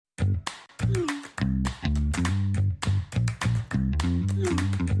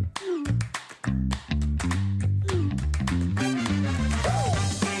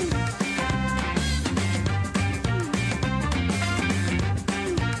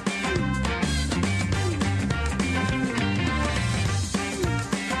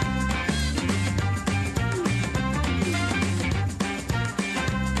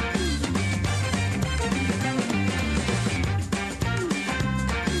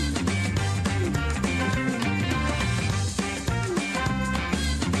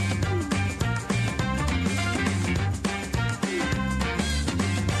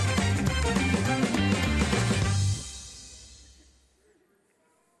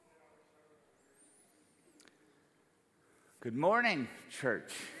Good morning,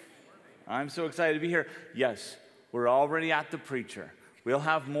 church. I'm so excited to be here. Yes, we're already at the preacher. We'll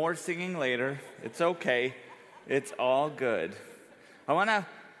have more singing later. It's okay. It's all good. I want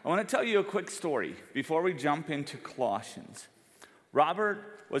to tell you a quick story before we jump into Colossians.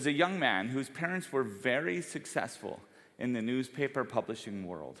 Robert was a young man whose parents were very successful in the newspaper publishing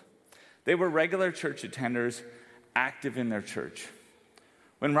world. They were regular church attenders, active in their church.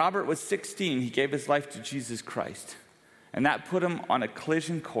 When Robert was 16, he gave his life to Jesus Christ. And that put him on a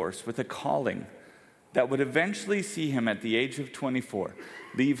collision course with a calling that would eventually see him at the age of 24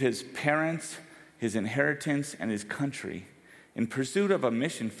 leave his parents, his inheritance, and his country in pursuit of a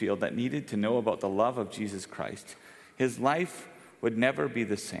mission field that needed to know about the love of Jesus Christ. His life would never be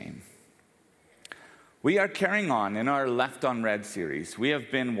the same. We are carrying on in our Left on Red series. We have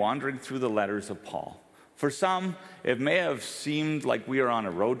been wandering through the letters of Paul. For some, it may have seemed like we are on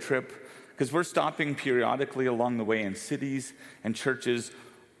a road trip, because we're stopping periodically along the way in cities and churches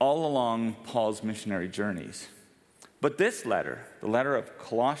all along Paul's missionary journeys. But this letter, the letter of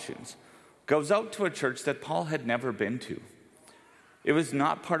Colossians, goes out to a church that Paul had never been to. It was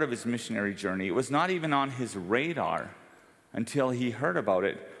not part of his missionary journey. It was not even on his radar until he heard about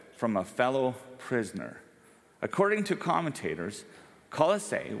it from a fellow prisoner. According to commentators,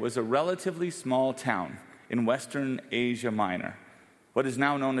 Colossae was a relatively small town in Western Asia Minor, what is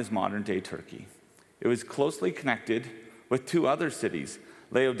now known as modern-day Turkey. It was closely connected with two other cities,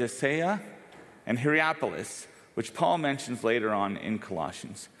 Laodicea and Hierapolis, which Paul mentions later on in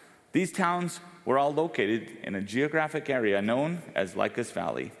Colossians. These towns were all located in a geographic area known as Lycus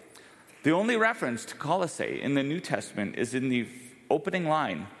Valley. The only reference to Colossae in the New Testament is in the opening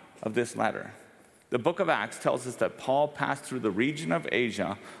line of this letter. The book of Acts tells us that Paul passed through the region of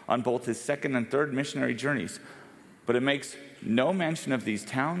Asia on both his second and third missionary journeys, but it makes no mention of these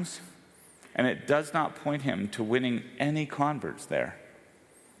towns, and it does not point him to winning any converts there.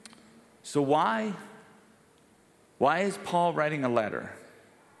 So why is Paul writing a letter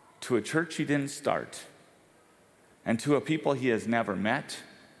to a church he didn't start and to a people he has never met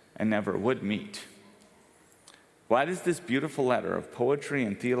and never would meet? Why does this beautiful letter of poetry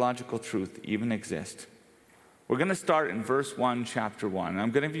and theological truth even exist? We're going to start in verse 1, chapter 1. I'm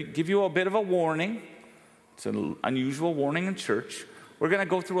going to give you a bit of a warning. It's an unusual warning in church. We're going to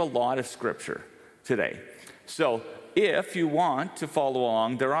go through a lot of scripture today. So if you want to follow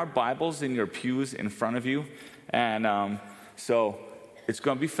along, there are Bibles in your pews in front of you. And so it's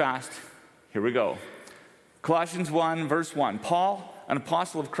going to be fast. Here we go. Colossians 1, verse 1. Paul, an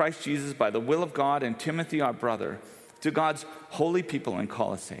apostle of Christ Jesus by the will of God, and Timothy, our brother, to God's holy people in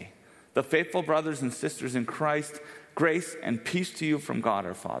Colossae, the faithful brothers and sisters in Christ, grace and peace to you from God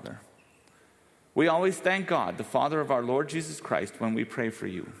our Father. We always thank God, the Father of our Lord Jesus Christ, when we pray for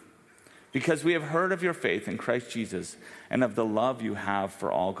you, because we have heard of your faith in Christ Jesus and of the love you have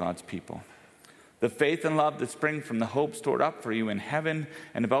for all God's people. The faith and love that spring from the hope stored up for you in heaven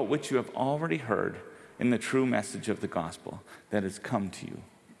and about which you have already heard in the true message of the gospel that has come to you.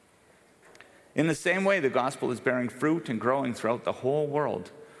 In the same way, the gospel is bearing fruit and growing throughout the whole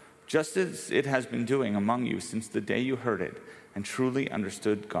world, just as it has been doing among you since the day you heard it and truly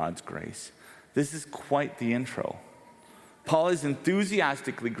understood God's grace. This is quite the intro. Paul is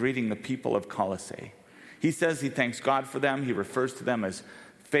enthusiastically greeting the people of Colossae. He says he thanks God for them. He refers to them as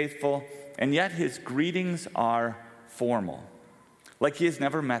faithful, and yet his greetings are formal, like he has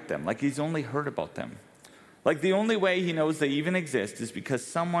never met them, like he's only heard about them. Like the only way he knows they even exist is because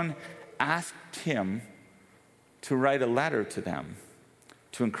someone asked him to write a letter to them,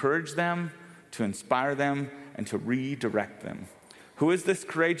 to encourage them, to inspire them, and to redirect them. Who is this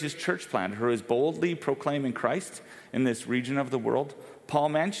courageous church planter who is boldly proclaiming Christ in this region of the world? Paul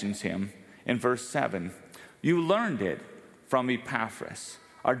mentions him in verse 7. You learned it from Epaphras,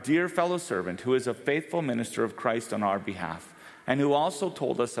 our dear fellow servant, who is a faithful minister of Christ on our behalf, and who also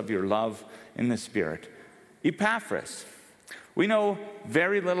told us of your love in the Spirit. Epaphras, we know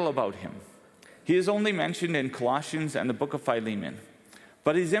very little about him. He is only mentioned in Colossians and the book of Philemon,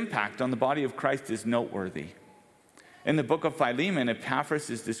 but his impact on the body of Christ is noteworthy. In the book of Philemon, Epaphras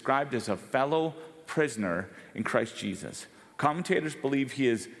is described as a fellow prisoner in Christ Jesus. Commentators believe he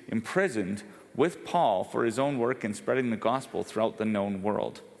is imprisoned with Paul for his own work in spreading the gospel throughout the known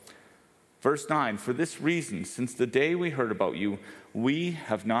world. Verse 9, for this reason, since the day we heard about you, we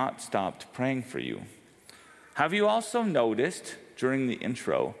have not stopped praying for you. Have you also noticed during the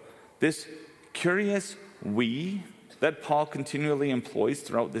intro this curious we that Paul continually employs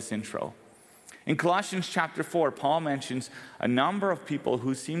throughout this intro? In Colossians chapter 4, Paul mentions a number of people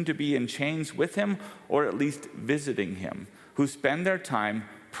who seem to be in chains with him or at least visiting him, who spend their time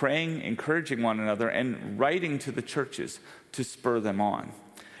praying, encouraging one another, and writing to the churches to spur them on.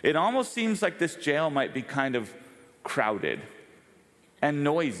 It almost seems like this jail might be kind of crowded and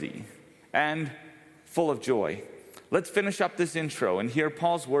noisy and full of joy. Let's finish up this intro and hear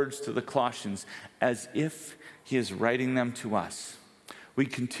Paul's words to the Colossians as if he is writing them to us. We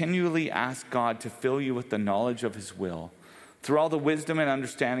continually ask God to fill you with the knowledge of his will through all the wisdom and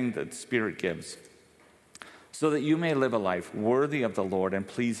understanding that the Spirit gives, so that you may live a life worthy of the Lord and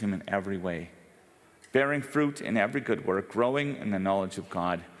please him in every way, bearing fruit in every good work, growing in the knowledge of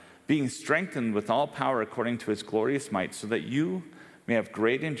God, being strengthened with all power according to his glorious might, so that you may have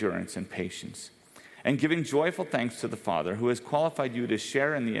great endurance and patience, and giving joyful thanks to the Father, who has qualified you to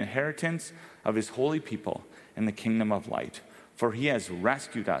share in the inheritance of his holy people in the kingdom of light. For he has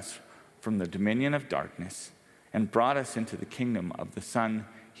rescued us from the dominion of darkness and brought us into the kingdom of the Son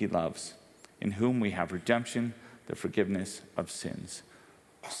he loves, in whom we have redemption, the forgiveness of sins.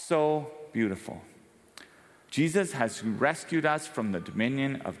 So beautiful. Jesus has rescued us from the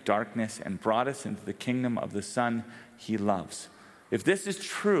dominion of darkness and brought us into the kingdom of the Son he loves. If this is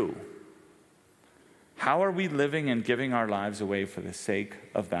true, how are we living and giving our lives away for the sake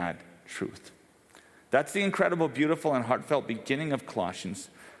of that truth? That's the incredible, beautiful, and heartfelt beginning of Colossians.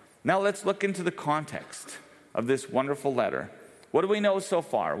 Now let's look into the context of this wonderful letter. What do we know so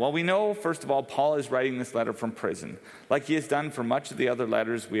far? Well, we know, first of all, Paul is writing this letter from prison, like he has done for much of the other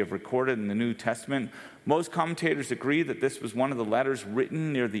letters we have recorded in the New Testament. Most commentators agree that this was one of the letters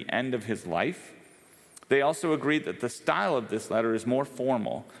written near the end of his life. They also agree that the style of this letter is more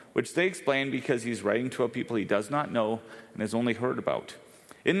formal, which they explain because he's writing to a people he does not know and has only heard about.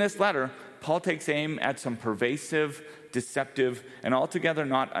 In this letter, Paul takes aim at some pervasive, deceptive, and altogether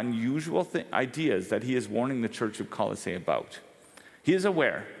not unusual ideas that he is warning the church of Colossae about. He is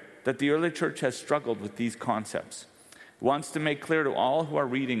aware that the early church has struggled with these concepts. He wants to make clear to all who are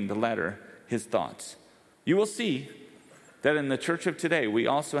reading the letter his thoughts. You will see that in the church of today, we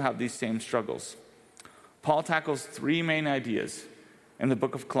also have these same struggles. Paul tackles three main ideas in the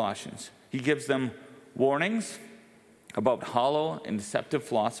book of Colossians. He gives them warnings about hollow and deceptive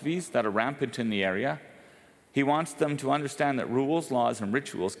philosophies that are rampant in the area. He wants them to understand that rules, laws, and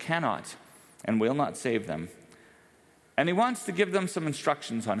rituals cannot and will not save them. And he wants to give them some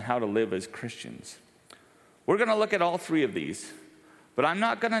instructions on how to live as Christians. We're going to look at all three of these, but I'm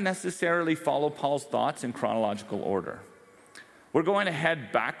not going to necessarily follow Paul's thoughts in chronological order. We're going to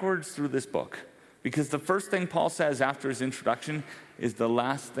head backwards through this book, because the first thing Paul says after his introduction is the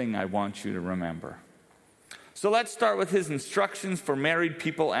last thing I want you to remember. So let's start with his instructions for married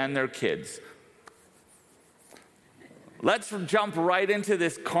people and their kids. Let's jump right into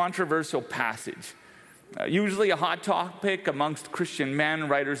this controversial passage. Usually a hot topic amongst Christian men,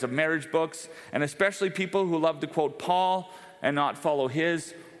 writers of marriage books, and especially people who love to quote Paul and not follow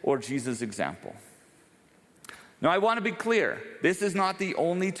his or Jesus' example. Now, I want to be clear. This is not the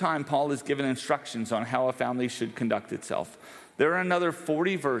only time Paul is given instructions on how a family should conduct itself. There are another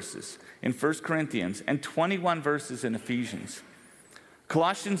 40 verses in 1 Corinthians and 21 verses in Ephesians.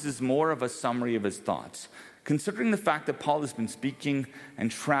 Colossians is more of a summary of his thoughts. Considering the fact that Paul has been speaking and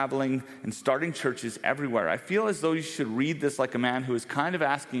traveling and starting churches everywhere, I feel as though you should read this like a man who is kind of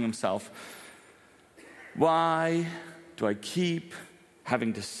asking himself, why do I keep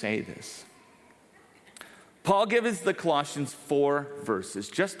having to say this? Paul gives the Colossians 4 verses,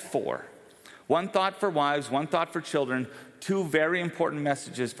 just 4. One thought for wives, one thought for children, 2 very important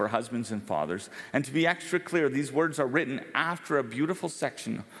messages for husbands and fathers. And to be extra clear, these words are written after a beautiful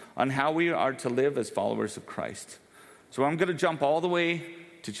section on how we are to live as followers of Christ. So I'm going to jump all the way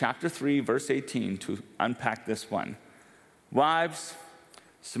to chapter 3, verse 18 to unpack this one. Wives,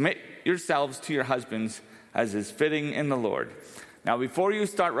 submit yourselves to your husbands as is fitting in the Lord. Now, before you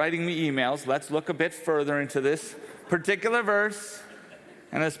start writing me emails, let's look a bit further into this particular verse,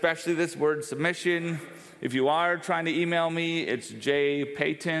 and especially this word submission. If you are trying to email me, it's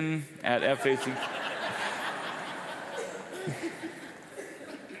jpayton@fac.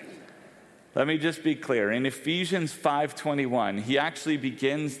 Let me just be clear. In Ephesians 5:21, he actually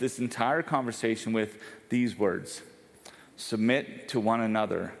begins this entire conversation with these words. Submit to one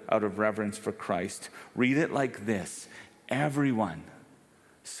another out of reverence for Christ. Read it like this. Everyone,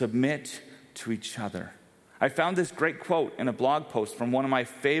 submit to each other. I found this great quote in a blog post from one of my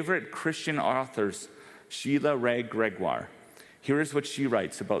favorite Christian authors, Sheila Ray Gregoire. Here is what she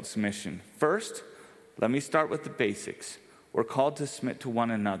writes about submission. First, let me start with the basics. We're called to submit to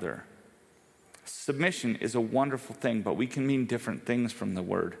one another. Submission is a wonderful thing, but we can mean different things from the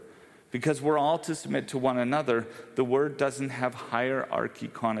word. Because we're all to submit to one another, the word doesn't have hierarchy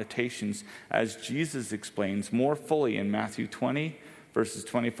connotations, as Jesus explains more fully in Matthew 20, verses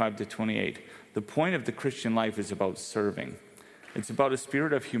 25 to 28. The point of the Christian life is about serving. It's about a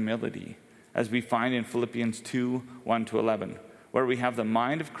spirit of humility, as we find in Philippians 2, 1 to 11, where we have the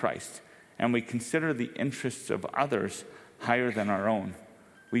mind of Christ and we consider the interests of others higher than our own.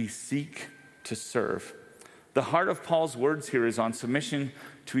 We seek to serve. The heart of Paul's words here is on submission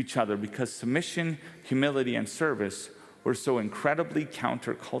to each other, because submission, humility, and service were so incredibly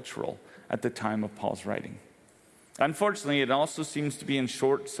countercultural at the time of Paul's writing. Unfortunately, it also seems to be in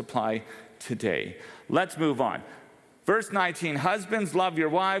short supply today. Let's move on. Verse 19, husbands, love your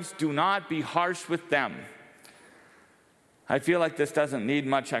wives, do not be harsh with them. I feel like this doesn't need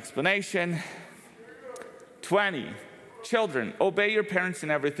much explanation. 20, children, obey your parents in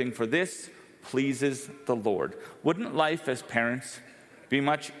everything, for this pleases the Lord. Wouldn't life as parents be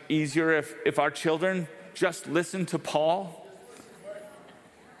much easier if our children just listened to Paul?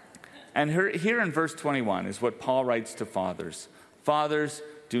 And here in verse 21 is what Paul writes to fathers. Fathers,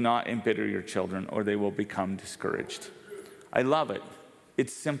 do not embitter your children, or they will become discouraged. I love it.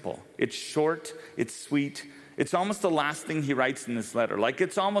 It's simple. It's short. It's sweet. It's almost the last thing he writes in this letter. Like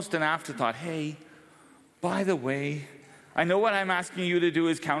it's almost an afterthought. Hey, by the way, I know what I'm asking you to do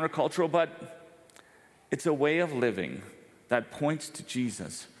is countercultural, but it's a way of living that points to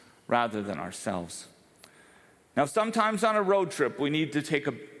Jesus rather than ourselves. Now, sometimes on a road trip, we need to take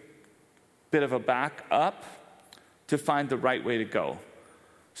a bit of a back up to find the right way to go.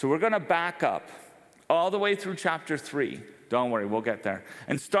 So we're going to back up all the way through chapter 3. Don't worry, we'll get there.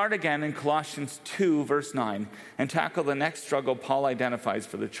 And start again in Colossians 2, verse 9, and tackle the next struggle Paul identifies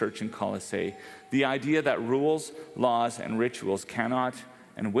for the church in Colossae, the idea that rules, laws, and rituals cannot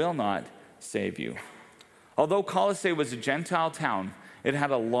and will not save you. Although Colossae was a Gentile town, it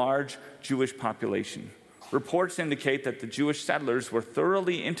had a large Jewish population. Reports indicate that the Jewish settlers were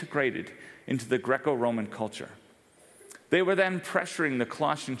thoroughly integrated into the Greco-Roman culture. They were then pressuring the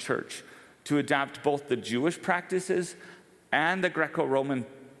Colossian church to adapt both the Jewish practices and the Greco-Roman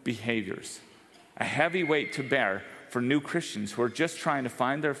behaviors, a heavy weight to bear for new Christians who are just trying to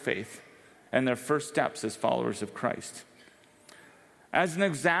find their faith and their first steps as followers of Christ. As an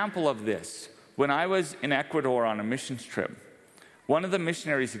example of this, when I was in Ecuador on a missions trip, one of the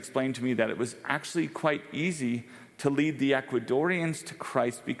missionaries explained to me that it was actually quite easy to lead the Ecuadorians to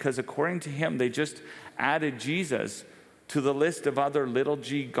Christ because, according to him, they just added Jesus to the list of other little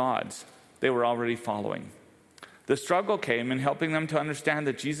g gods they were already following. The struggle came in helping them to understand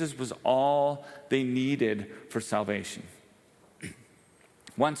that Jesus was all they needed for salvation.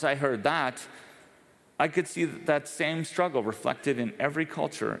 Once I heard that, I could see that same struggle reflected in every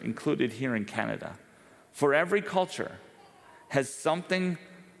culture included here in Canada. For every culture has something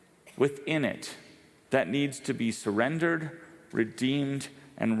within it that needs to be surrendered, redeemed,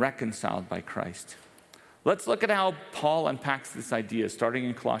 and reconciled by Christ. Let's look at how Paul unpacks this idea, starting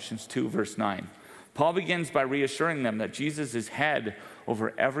in Colossians 2, verse 9. Paul begins by reassuring them that Jesus is head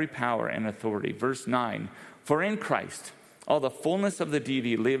over every power and authority. Verse 9, for in Christ, all the fullness of the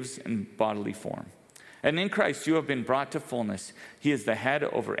deity lives in bodily form. And in Christ you have been brought to fullness. He is the head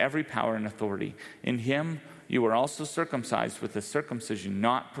over every power and authority. In him you were also circumcised with a circumcision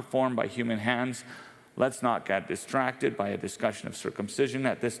not performed by human hands. Let's not get distracted by a discussion of circumcision.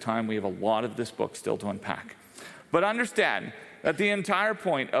 At this time, we have a lot of this book still to unpack. But understand that the entire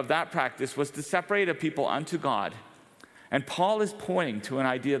point of that practice was to separate a people unto God. And Paul is pointing to an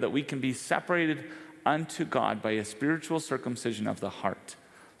idea that we can be separated unto God by a spiritual circumcision of the heart.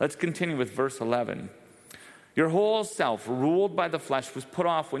 Let's continue with verse 11. Your whole self, ruled by the flesh, was put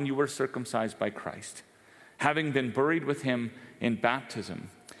off when you were circumcised by Christ, having been buried with him in baptism,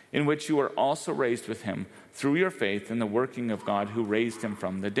 in which you were also raised with him through your faith in the working of God who raised him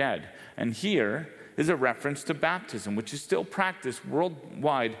from the dead. And here is a reference to baptism, which is still practiced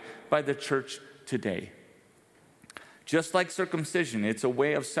worldwide by the church today. Just like circumcision, it's a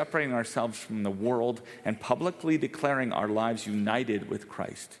way of separating ourselves from the world and publicly declaring our lives united with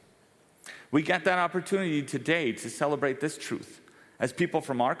Christ. We get that opportunity today to celebrate this truth as people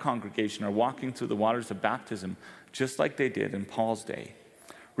from our congregation are walking through the waters of baptism, just like they did in Paul's day.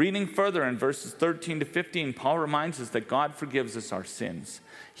 Reading further in verses 13 to 15, Paul reminds us that God forgives us our sins.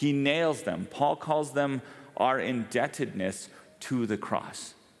 He nails them. Paul calls them our indebtedness to the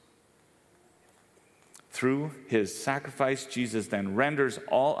cross. Through his sacrifice, Jesus then renders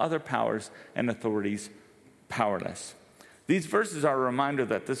all other powers and authorities powerless. These verses are a reminder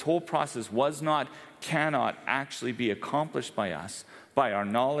that this whole process cannot actually be accomplished by us, by our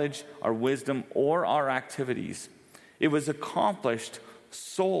knowledge, our wisdom, or our activities. It was accomplished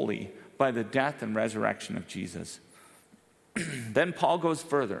solely by the death and resurrection of Jesus. Then Paul goes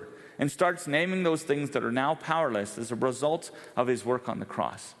further and starts naming those things that are now powerless as a result of his work on the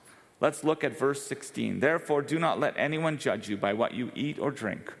cross. Let's look at verse 16. Therefore, do not let anyone judge you by what you eat or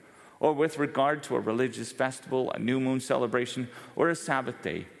drink, or with regard to a religious festival, a new moon celebration, or a Sabbath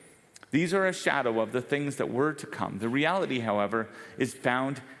day. These are a shadow of the things that were to come. The reality, however, is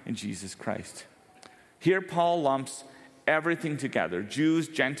found in Jesus Christ. Here, Paul lumps everything together. Jews,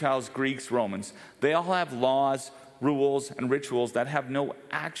 Gentiles, Greeks, Romans. They all have laws, rules, and rituals that have no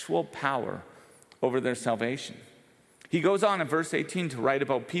actual power over their salvation. He goes on in verse 18 to write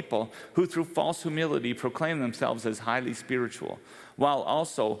about people who through false humility proclaim themselves as highly spiritual, while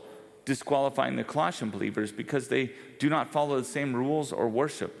also disqualifying the Colossian believers because they do not follow the same rules or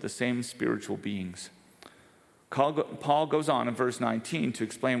worship the same spiritual beings. Paul goes on in verse 19 to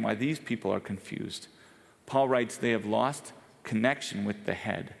explain why these people are confused. Paul writes, they have lost connection with the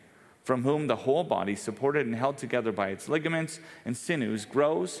head, from whom the whole body, supported and held together by its ligaments and sinews,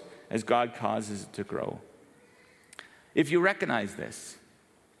 grows as God causes it to grow. If you recognize this,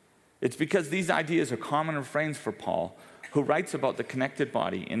 it's because these ideas are common refrains for Paul, who writes about the connected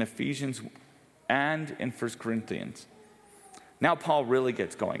body in Ephesians and in 1 Corinthians. Now Paul really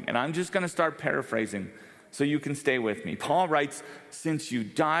gets going, and I'm just going to start paraphrasing so you can stay with me. Paul writes, since you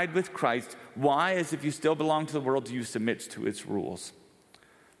died with Christ, why, as if you still belong to the world, do you submit to its rules?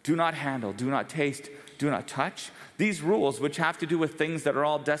 Do not handle, do not taste, do not touch. These rules, which have to do with things that are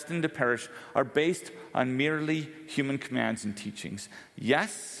all destined to perish, are based on merely human commands and teachings.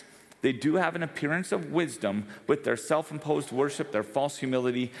 Yes, they do have an appearance of wisdom with their self-imposed worship, their false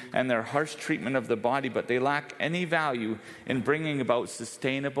humility, and their harsh treatment of the body, but they lack any value in bringing about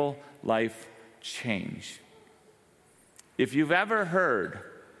sustainable life change. If you've ever heard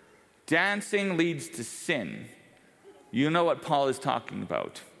dancing leads to sin, you know what Paul is talking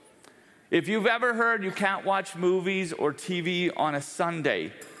about. If you've ever heard you can't watch movies or TV on a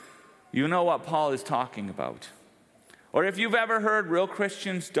Sunday, you know what Paul is talking about. Or if you've ever heard real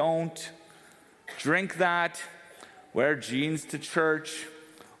Christians don't drink that, wear jeans to church,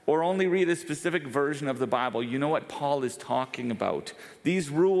 or only read a specific version of the Bible, you know what Paul is talking about. These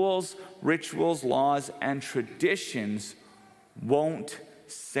rules, rituals, laws, and traditions won't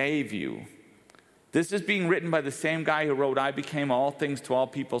save you. This is being written by the same guy who wrote, I became all things to all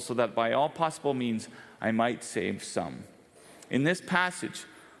people so that by all possible means I might save some. In this passage,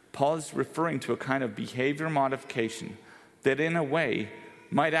 Paul is referring to a kind of behavior modification that in a way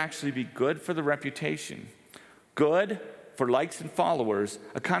might actually be good for the reputation, good for likes and followers,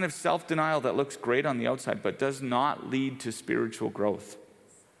 a kind of self-denial that looks great on the outside but does not lead to spiritual growth.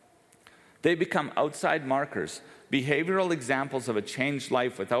 They become outside markers, behavioral examples of a changed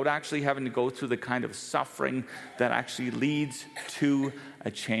life without actually having to go through the kind of suffering that actually leads to a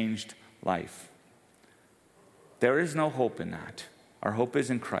changed life. There is no hope in that. Our hope is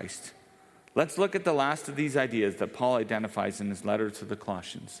in Christ. Let's look at the last of these ideas that Paul identifies in his letter to the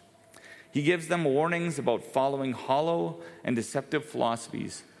Colossians. He gives them warnings about following hollow and deceptive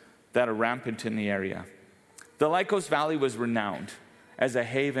philosophies that are rampant in the area. The Lycos Valley was renowned as a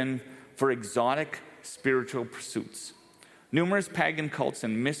haven for exotic spiritual pursuits. Numerous pagan cults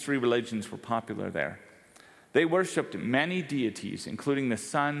and mystery religions were popular there. They worshipped many deities, including the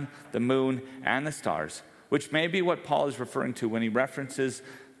sun, the moon, and the stars, which may be what Paul is referring to when he references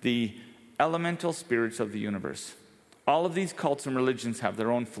the elemental spirits of the universe. All of these cults and religions have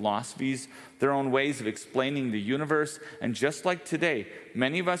their own philosophies, their own ways of explaining the universe, and just like today,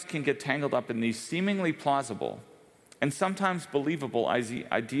 many of us can get tangled up in these seemingly plausible and sometimes believable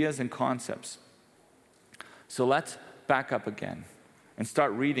ideas and concepts. So let's back up again and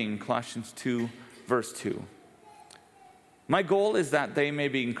start reading Colossians 2, verse 2. My goal is that they may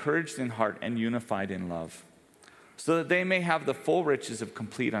be encouraged in heart and unified in love, so that they may have the full riches of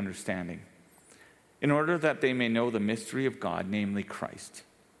complete understanding, in order that they may know the mystery of God, namely Christ,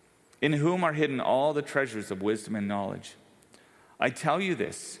 in whom are hidden all the treasures of wisdom and knowledge. I tell you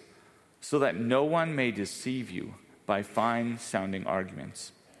this, so that no one may deceive you by fine-sounding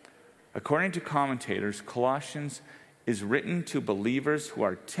arguments. According to commentators, Colossians is written to believers who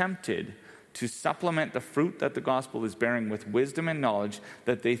are tempted to supplement the fruit that the gospel is bearing with wisdom and knowledge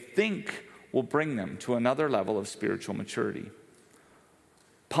that they think will bring them to another level of spiritual maturity.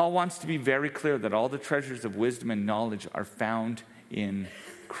 Paul wants to be very clear that all the treasures of wisdom and knowledge are found in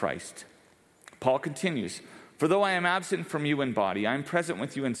Christ. Paul continues, for though I am absent from you in body, I am present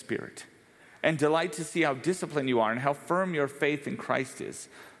with you in spirit, and delight to see how disciplined you are and how firm your faith in Christ is.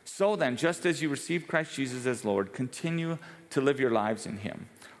 So then, just as you received Christ Jesus as Lord, continue to live your lives in him,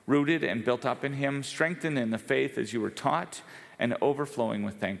 rooted and built up in him, strengthened in the faith as you were taught, and overflowing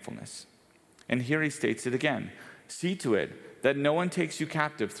with thankfulness. And here he states it again. See to it that no one takes you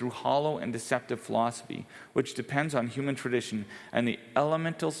captive through hollow and deceptive philosophy, which depends on human tradition and the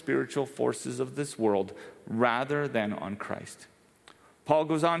elemental spiritual forces of this world rather than on Christ. Paul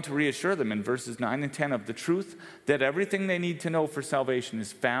goes on to reassure them in verses 9 and 10 of the truth that everything they need to know for salvation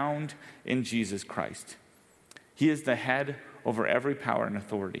is found in Jesus Christ. He is the head over every power and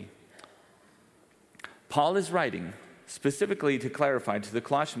authority. Paul is writing specifically to clarify to the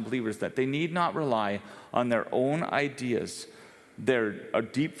Colossian believers that they need not rely on their own ideas, their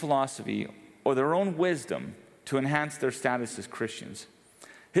deep philosophy, or their own wisdom to enhance their status as Christians.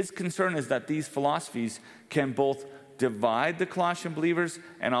 His concern is that these philosophies can both divide the Colossian believers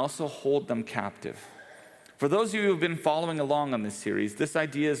and also hold them captive. For those of you who have been following along on this series, this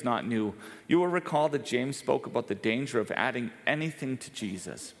idea is not new. You will recall that James spoke about the danger of adding anything to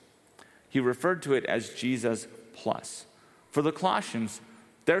Jesus. He referred to it as Jesus plus. For the Colossians,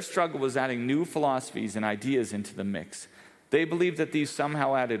 their struggle was adding new philosophies and ideas into the mix. They believed that these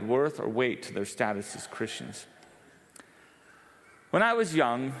somehow added worth or weight to their status as Christians. When I was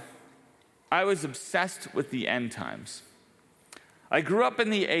young, I was obsessed with the end times. I grew up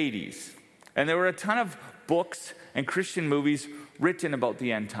in the 80s, and there were a ton of books and Christian movies written about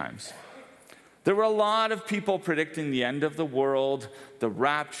the end times. There were a lot of people predicting the end of the world, the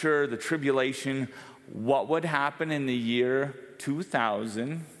rapture, the tribulation, what would happen in the year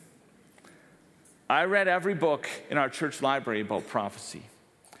 2000. I read every book in our church library about prophecy.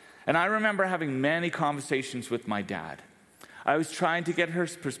 And I remember having many conversations with my dad. I was trying to get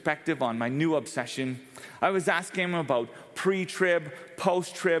his perspective on my new obsession. I was asking him about pre-trib,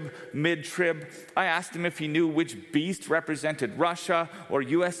 post-trib, mid-trib. I asked him if he knew which beast represented Russia or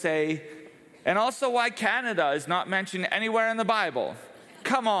USA, and also why Canada is not mentioned anywhere in the Bible.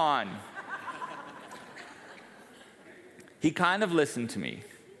 Come on. He kind of listened to me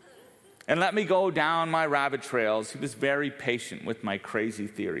and let me go down my rabbit trails. He was very patient with my crazy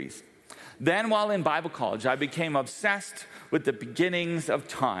theories. Then, while in Bible college, I became obsessed with the beginnings of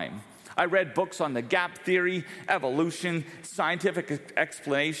time. I read books on the gap theory, evolution, scientific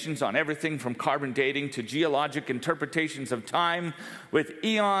explanations on everything from carbon dating to geologic interpretations of time with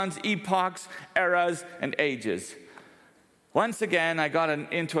eons, epochs, eras, and ages. Once again, I got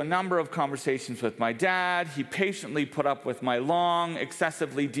into a number of conversations with my dad. He patiently put up with my long,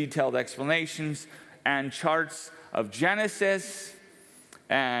 excessively detailed explanations and charts of Genesis,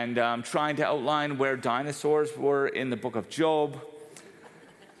 and trying to outline where dinosaurs were in the book of Job.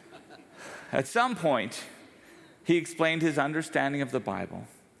 At some point, he explained his understanding of the Bible,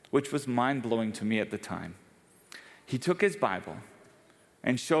 which was mind-blowing to me at the time. He took his Bible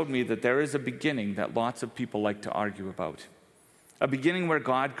and showed me that there is a beginning that lots of people like to argue about. A beginning where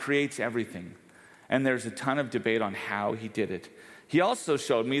God creates everything, and there's a ton of debate on how he did it. He also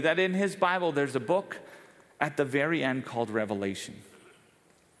showed me that in his Bible, there's a book at the very end called Revelation.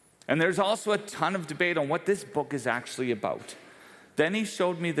 And there's also a ton of debate on what this book is actually about. Then he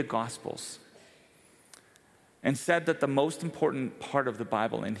showed me the Gospels and said that the most important part of the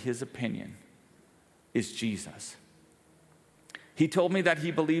Bible, in his opinion, is Jesus. He told me that he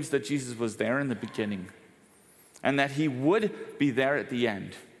believes that Jesus was there in the beginning and that he would be there at the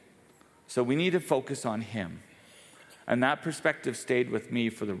end. So we need to focus on him. And that perspective stayed with me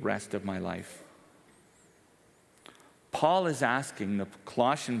for the rest of my life. Paul is asking the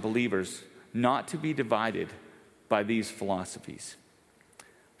Colossian believers not to be divided by these philosophies.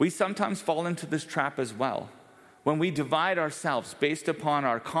 We sometimes fall into this trap as well, when we divide ourselves based upon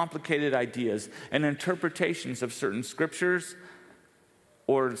our complicated ideas and interpretations of certain scriptures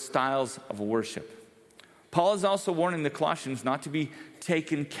or styles of worship. Paul is also warning the Colossians not to be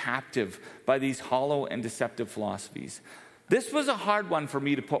taken captive by these hollow and deceptive philosophies. This was a hard one for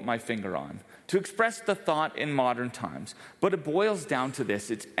me to put my finger on, to express the thought in modern times. But it boils down to this: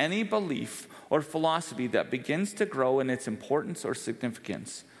 it's any belief or philosophy that begins to grow in its importance or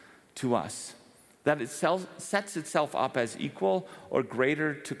significance to us, that it sets itself up as equal or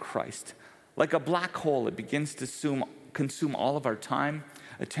greater to Christ. Like a black hole, it begins to consume all of our time,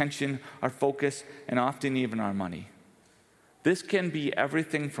 attention, our focus, and often even our money. This can be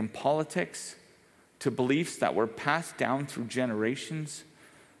everything from politics to beliefs that were passed down through generations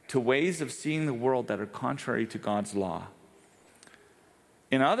to ways of seeing the world that are contrary to God's law.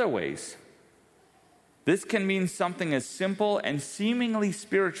 In other ways, this can mean something as simple and seemingly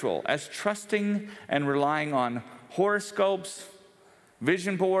spiritual as trusting and relying on horoscopes,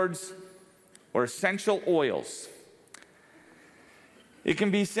 vision boards, or essential oils. It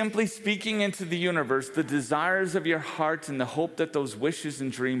can be simply speaking into the universe the desires of your heart in the hope that those wishes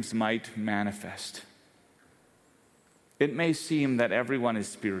and dreams might manifest. It may seem that everyone is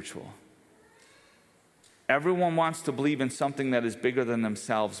spiritual. Everyone wants to believe in something that is bigger than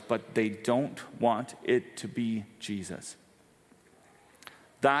themselves, but they don't want it to be Jesus.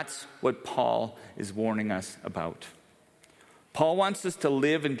 That's what Paul is warning us about. Paul wants us to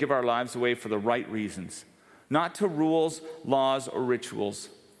live and give our lives away for the right reasons, not to rules, laws, or rituals,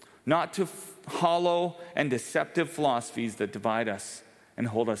 not to hollow and deceptive philosophies that divide us and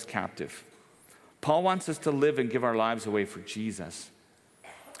hold us captive. Paul wants us to live and give our lives away for Jesus.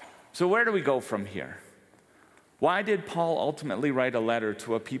 So where do we go from here? Why did Paul ultimately write a letter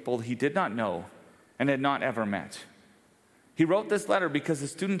to a people he did not know and had not ever met? He wrote this letter because a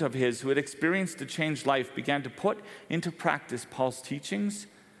student of his who had experienced a changed life began to put into practice Paul's teachings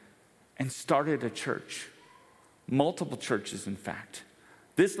and started a church. Multiple churches, in fact.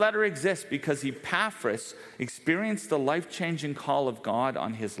 This letter exists because Epaphras experienced the life-changing call of God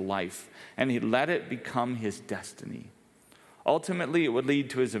on his life, and he let it become his destiny. Ultimately, it would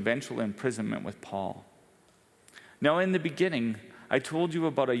lead to his eventual imprisonment with Paul. Now, in the beginning, I told you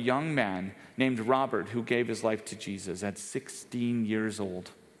about a young man named Robert who gave his life to Jesus at 16 years old.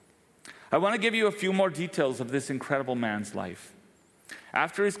 I want to give you a few more details of this incredible man's life.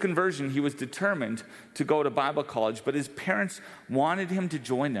 After his conversion, he was determined to go to Bible college, but his parents wanted him to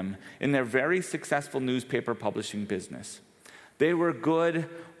join them in their very successful newspaper publishing business. They were good,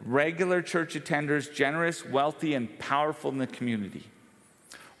 regular church attenders, generous, wealthy, and powerful in the community.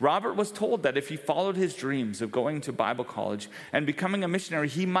 Robert was told that if he followed his dreams of going to Bible college and becoming a missionary,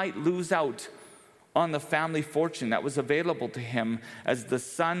 he might lose out on the family fortune that was available to him as the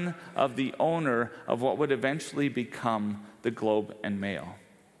son of the owner of what would eventually become the Globe and Mail.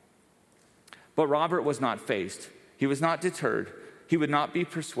 But Robert was not fazed. He was not deterred. He would not be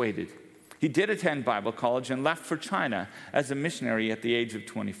persuaded. He did attend Bible college and left for China as a missionary at the age of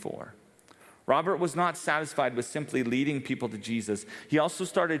 24. Robert was not satisfied with simply leading people to Jesus. He also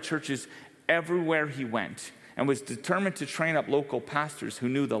started churches everywhere he went and was determined to train up local pastors who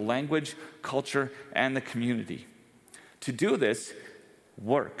knew the language, culture, and the community. To do this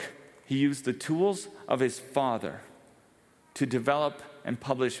work, he used the tools of his father to develop and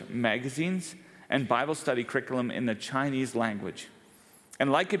publish magazines and Bible study curriculum in the Chinese language.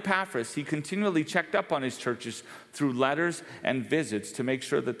 And like Epaphras, he continually checked up on his churches through letters and visits to make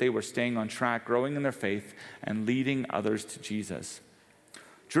sure that they were staying on track, growing in their faith, and leading others to Jesus.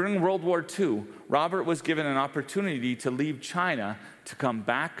 During World War II, Robert was given an opportunity to leave China to come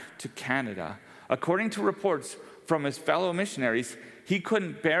back to Canada. According to reports from his fellow missionaries, he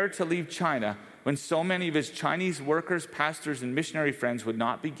couldn't bear to leave China when so many of his Chinese workers, pastors, and missionary friends would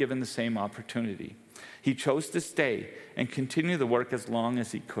not be given the same opportunity. He chose to stay and continue the work as long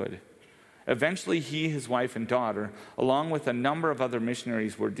as he could. Eventually, he, his wife, and daughter, along with a number of other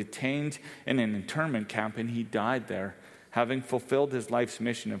missionaries, were detained in an internment camp, and he died there, having fulfilled his life's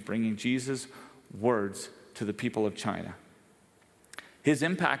mission of bringing Jesus' words to the people of China. His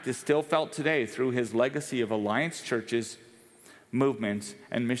impact is still felt today through his legacy of alliance churches, movements,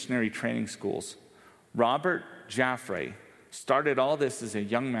 and missionary training schools. Robert Jaffray started all this as a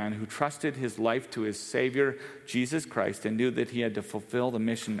young man who trusted his life to his Savior, Jesus Christ, and knew that he had to fulfill the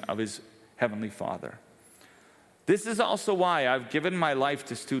mission of his Heavenly Father. This is also why I've given my life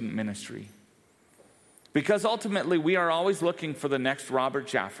to student ministry. Because ultimately, we are always looking for the next Robert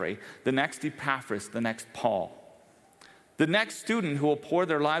Jaffray, the next Epaphras, the next Paul, the next student who will pour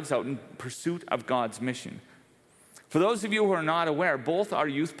their lives out in pursuit of God's mission. For those of you who are not aware, both our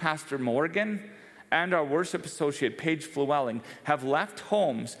youth pastor Morgan and our worship associate Paige Flewelling have left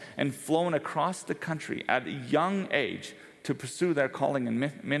homes and flown across the country at a young age to pursue their calling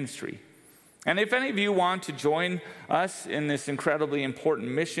in ministry. And if any of you want to join us in this incredibly important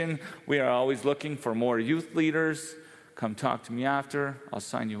mission, we are always looking for more youth leaders. Come talk to me after. I'll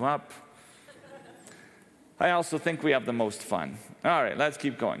sign you up. I also think we have the most fun. All right, let's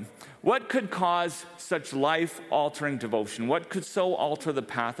keep going. What could cause such life-altering devotion? What could so alter the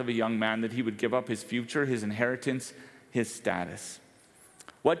path of a young man that he would give up his future, his inheritance, his status?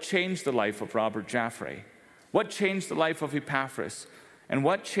 What changed the life of Robert Jaffray? What changed the life of Epaphras? And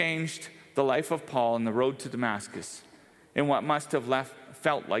what changed the life of Paul on the road to Damascus in what must have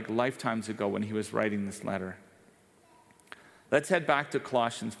felt like lifetimes ago when he was writing this letter? Let's head back to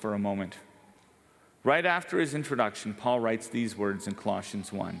Colossians for a moment. Right after his introduction, Paul writes these words in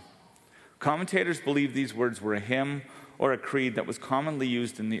Colossians 1. Commentators believe these words were a hymn or a creed that was commonly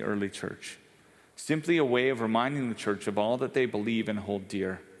used in the early church, simply a way of reminding the church of all that they believe and hold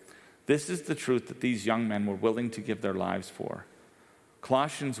dear. This is the truth that these young men were willing to give their lives for.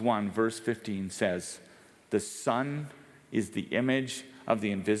 Colossians 1, verse 15 says, "The Son is the image of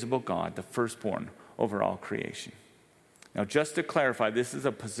the invisible God, the firstborn over all creation." Now, just to clarify, this is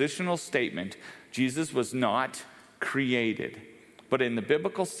a positional statement. Jesus was not created, but in the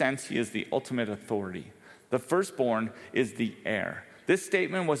biblical sense, he is the ultimate authority. The firstborn is the heir. This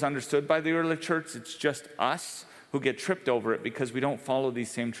statement was understood by the early church. It's just us who get tripped over it because we don't follow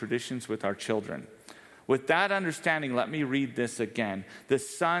these same traditions with our children. With that understanding, let me read this again. The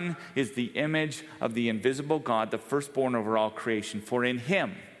Son is the image of the invisible God, the firstborn over all creation. For in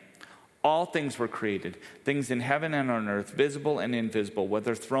him all things were created, things in heaven and on earth, visible and invisible,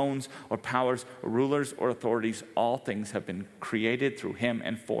 whether thrones or powers or rulers or authorities, all things have been created through him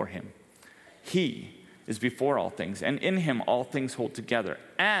and for him. He is before all things, and in him all things hold together.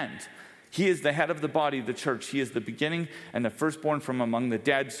 And he is the head of the body, the church. He is the beginning and the firstborn from among the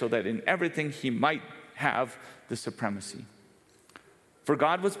dead, so that in everything he might have the supremacy. For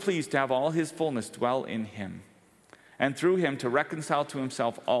God was pleased to have all his fullness dwell in him, and through him to reconcile to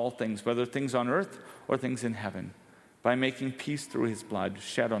himself all things, whether things on earth or things in heaven, by making peace through his blood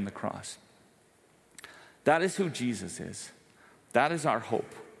shed on the cross. That is who Jesus is. That is our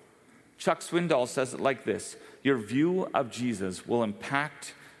hope. Chuck Swindoll says it like this: your view of Jesus will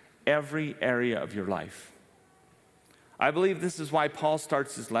impact every area of your life. I believe this is why Paul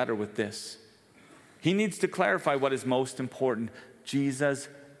starts his letter with this. He needs to clarify what is most important. Jesus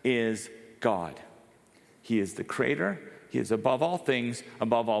is God. He is the creator. He is above all things,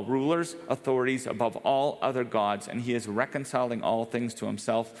 above all rulers, authorities, above all other gods, and he is reconciling all things to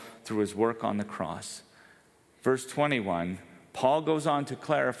himself through his work on the cross. Verse 21, Paul goes on to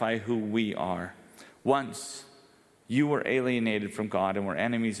clarify who we are. Once you were alienated from God and were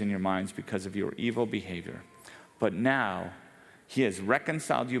enemies in your minds because of your evil behavior. But now he has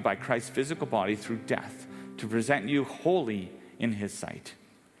reconciled you by Christ's physical body through death to present you holy in his sight,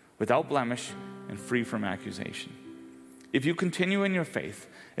 without blemish and free from accusation. If you continue in your faith,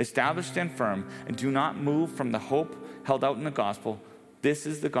 established and firm, and do not move from the hope held out in the gospel, this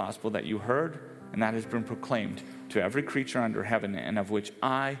is the gospel that you heard and that has been proclaimed to every creature under heaven, and of which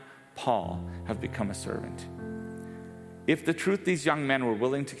I, Paul, have become a servant. If the truth these young men were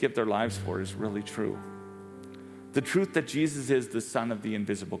willing to give their lives for is really true, the truth that Jesus is the Son of the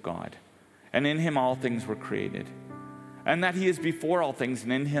invisible God, and in him all things were created, and that he is before all things,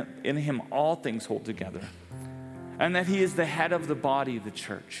 and in him all things hold together, and that he is the head of the body, the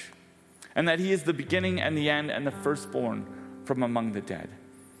church, and that he is the beginning and the end and the firstborn from among the dead,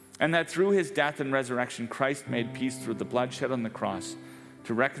 and that through his death and resurrection Christ made peace through the blood shed on the cross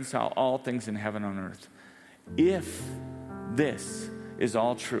to reconcile all things in heaven and on earth. If this is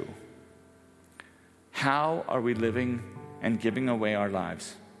all true, how are we living and giving away our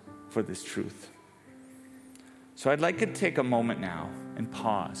lives for this truth? So I'd like to take a moment now and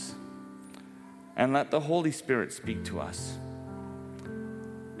pause and let the Holy Spirit speak to us.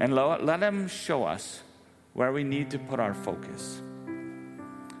 And let him show us where we need to put our focus.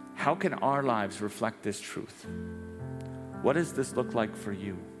 How can our lives reflect this truth? What does this look like for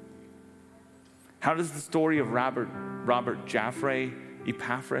you? How does the story of Robert Jaffray,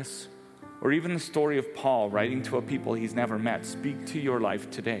 Epaphras, or even the story of Paul writing to a people he's never met speak to your life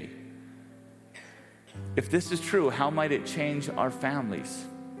today? If this is true, how might it change our families?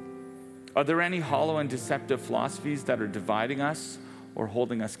 Are there any hollow and deceptive philosophies that are dividing us or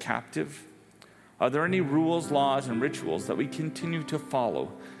holding us captive? Are there any rules, laws, and rituals that we continue to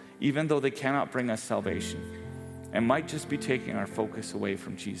follow, even though they cannot bring us salvation, and might just be taking our focus away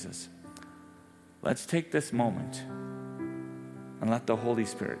from Jesus? Let's take this moment and let the Holy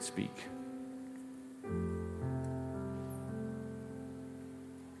Spirit speak.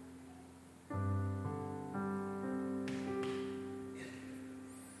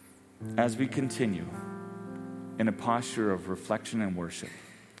 As we continue in a posture of reflection and worship,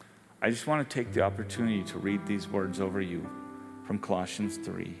 I just want to take the opportunity to read these words over you from Colossians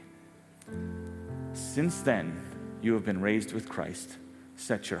 3. Since then, you have been raised with Christ.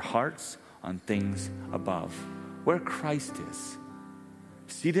 Set your hearts on things above, where Christ is,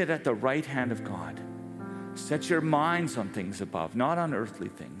 seated at the right hand of God. Set your minds on things above, not on earthly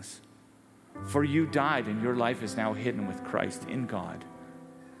things. For you died, and your life is now hidden with Christ in God.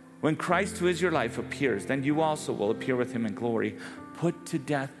 When Christ, who is your life, appears, then you also will appear with him in glory. Put to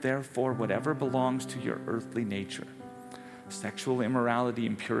death, therefore, whatever belongs to your earthly nature: sexual immorality,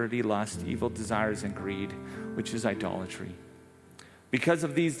 impurity, lust, evil desires, and greed, which is idolatry. Because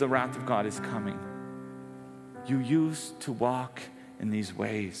of these, the wrath of God is coming. You used to walk in these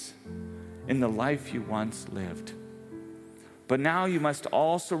ways, in the life you once lived. But now you must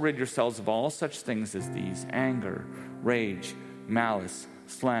also rid yourselves of all such things as these: anger, rage, malice,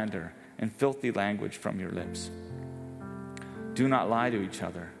 slander, and filthy language from your lips. Do not lie to each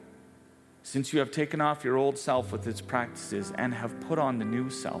other, since you have taken off your old self with its practices and have put on the new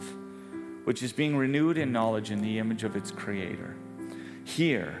self, which is being renewed in knowledge in the image of its creator.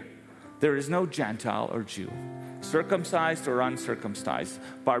 Here, there is no Gentile or Jew, circumcised or uncircumcised,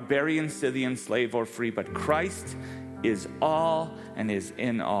 barbarian, Scythian, slave or free, but Christ is all and is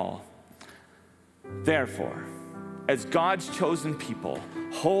in all. Therefore, as God's chosen people,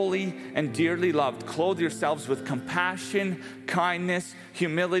 holy and dearly loved, clothe yourselves with compassion, kindness,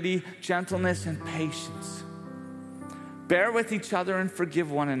 humility, gentleness, and patience. Bear with each other and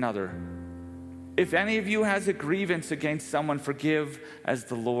forgive one another. If any of you has a grievance against someone, forgive as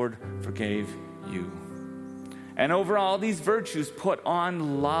the Lord forgave you. And over all these virtues, put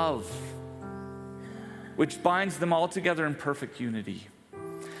on love, which binds them all together in perfect unity.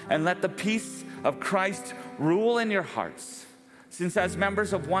 And let the peace of Christ rule in your hearts, since as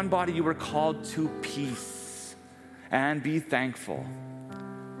members of one body you were called to peace, and be thankful.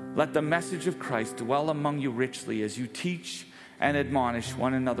 Let the message of Christ dwell among you richly as you teach and admonish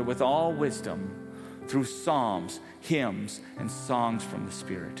one another with all wisdom through psalms, hymns, and songs from the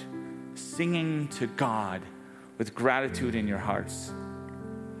Spirit, singing to God with gratitude in your hearts.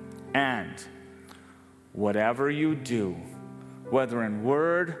 And whatever you do, whether in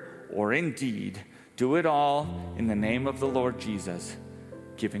word or in deed, do it all in the name of the Lord Jesus,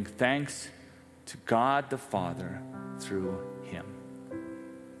 giving thanks to God the Father through